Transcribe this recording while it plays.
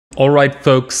All right,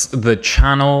 folks, the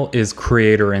channel is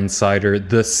Creator Insider,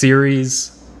 the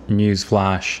series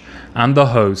Newsflash, and the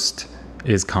host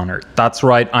is Connor. That's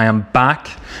right, I am back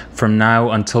from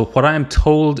now until what I am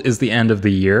told is the end of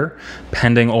the year,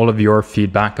 pending all of your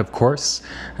feedback, of course.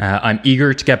 I'm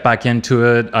eager to get back into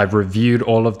it. I've reviewed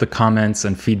all of the comments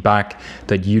and feedback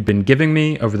that you've been giving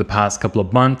me over the past couple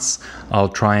of months. I'll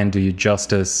try and do you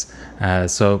justice.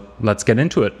 So let's get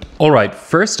into it. All right,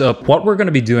 first up, what we're going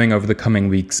to be doing over the coming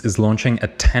weeks is launching a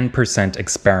 10%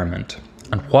 experiment.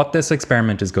 And what this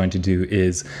experiment is going to do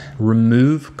is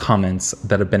remove comments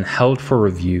that have been held for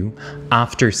review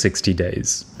after 60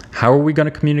 days. How are we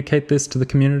going to communicate this to the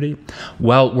community?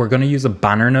 Well, we're going to use a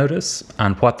banner notice,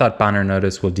 and what that banner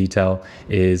notice will detail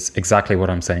is exactly what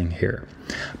I'm saying here.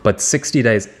 But 60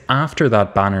 days after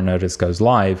that banner notice goes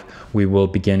live, we will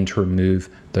begin to remove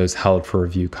those held for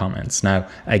review comments. Now,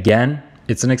 again,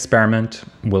 it's an experiment.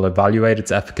 We'll evaluate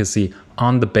its efficacy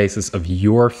on the basis of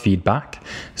your feedback.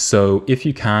 So if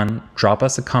you can, drop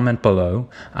us a comment below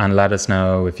and let us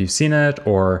know if you've seen it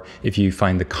or if you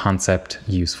find the concept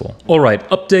useful. All right,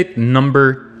 update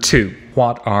number 2.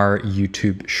 What are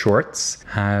YouTube Shorts?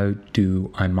 How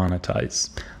do I monetize?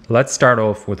 Let's start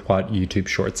off with what YouTube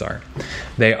Shorts are.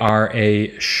 They are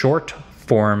a short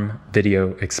form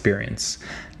video experience.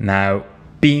 Now,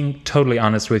 being totally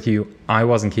honest with you, I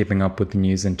wasn't keeping up with the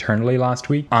news internally last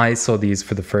week. I saw these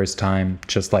for the first time,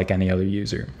 just like any other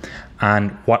user.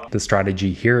 And what the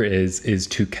strategy here is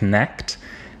to connect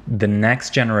the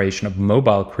next generation of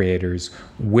mobile creators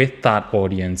with that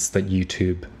audience that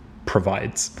YouTube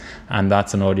provides. And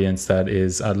that's an audience that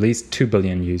is at least 2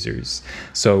 billion users.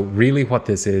 So really what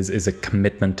this is a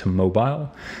commitment to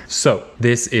mobile. So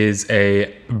this is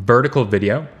a vertical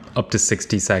video up to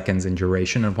 60 seconds in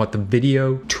duration. And what the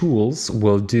video tools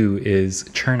will do is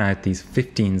churn out these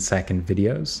 15-second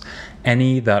videos.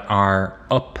 Any that are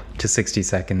up to 60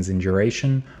 seconds in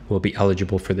duration will be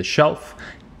eligible for the shelf.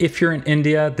 If you're in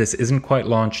India, this isn't quite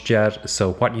launched yet.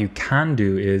 So what you can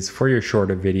do is for your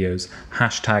shorter videos,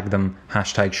 hashtag them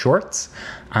 #shorts,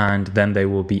 and then they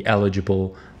will be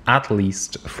eligible at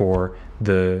least for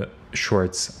the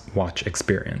shorts watch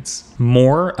experience.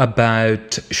 More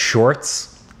about shorts.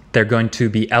 They're going to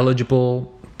be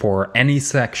eligible for any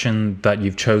section that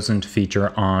you've chosen to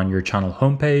feature on your channel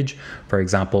homepage, for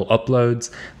example,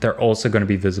 uploads. They're also going to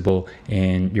be visible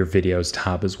in your videos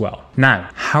tab as well. Now,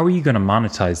 how are you going to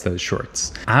monetize those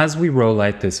shorts? As we roll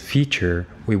out this feature,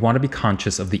 we want to be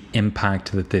conscious of the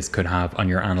impact that this could have on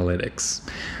your analytics.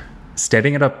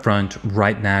 Stating it up front,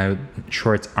 right now,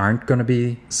 shorts aren't going to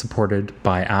be supported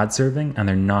by ad serving and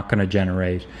they're not going to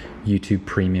generate YouTube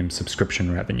premium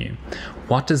subscription revenue.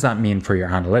 What does that mean for your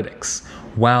analytics?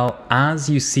 Well, as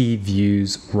you see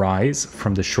views rise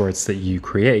from the shorts that you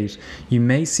create, you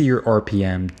may see your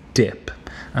RPM dip.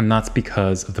 And that's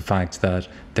because of the fact that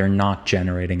they're not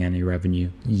generating any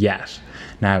revenue yet.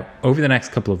 Now, over the next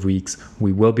couple of weeks,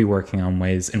 we will be working on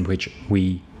ways in which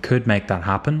we could make that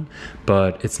happen,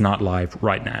 but it's not live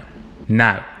right now.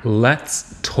 Now,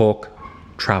 let's talk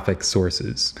traffic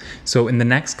sources. So in the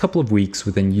next couple of weeks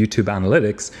within YouTube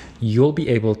Analytics, you'll be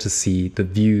able to see the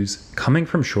views coming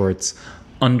from shorts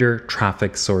under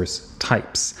traffic source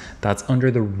types. That's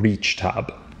under the Reach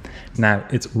tab. Now,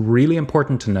 it's really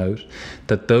important to note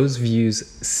that those views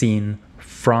seen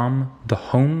from the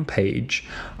home page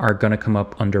are going to come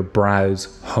up under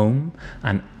Browse Home,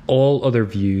 and all other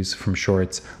views from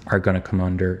shorts are going to come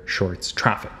under shorts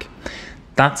traffic.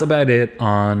 That's about it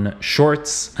on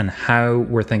shorts and how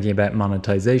we're thinking about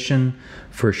monetization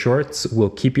for shorts.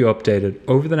 We'll keep you updated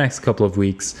over the next couple of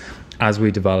weeks as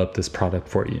we develop this product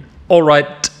for you. All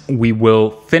right, we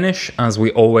will finish as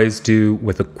we always do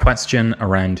with a question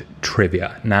around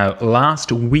trivia. Now,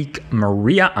 last week,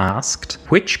 Maria asked,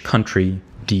 which country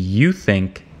do you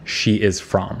think she is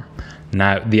from?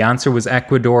 Now, the answer was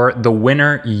Ecuador. The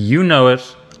winner, you know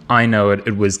it, I know it.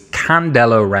 It was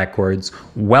Candelo Records.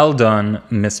 Well done,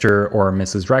 Mr. or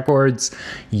Mrs. Records.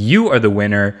 You are the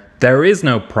winner. There is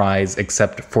no prize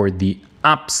except for the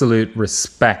absolute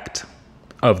respect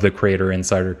of the Creator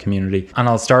Insider community. And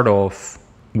I'll start off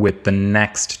with the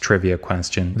next trivia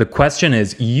question. The question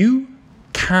is, you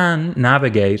can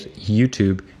navigate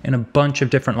YouTube in a bunch of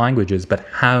different languages, but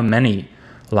how many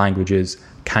languages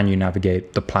can you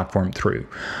navigate the platform through?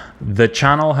 The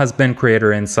channel has been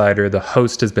Creator Insider. The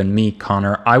host has been me,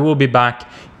 Connor. I will be back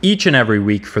each and every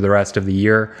week for the rest of the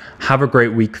year. Have a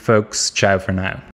great week, folks. Ciao for now.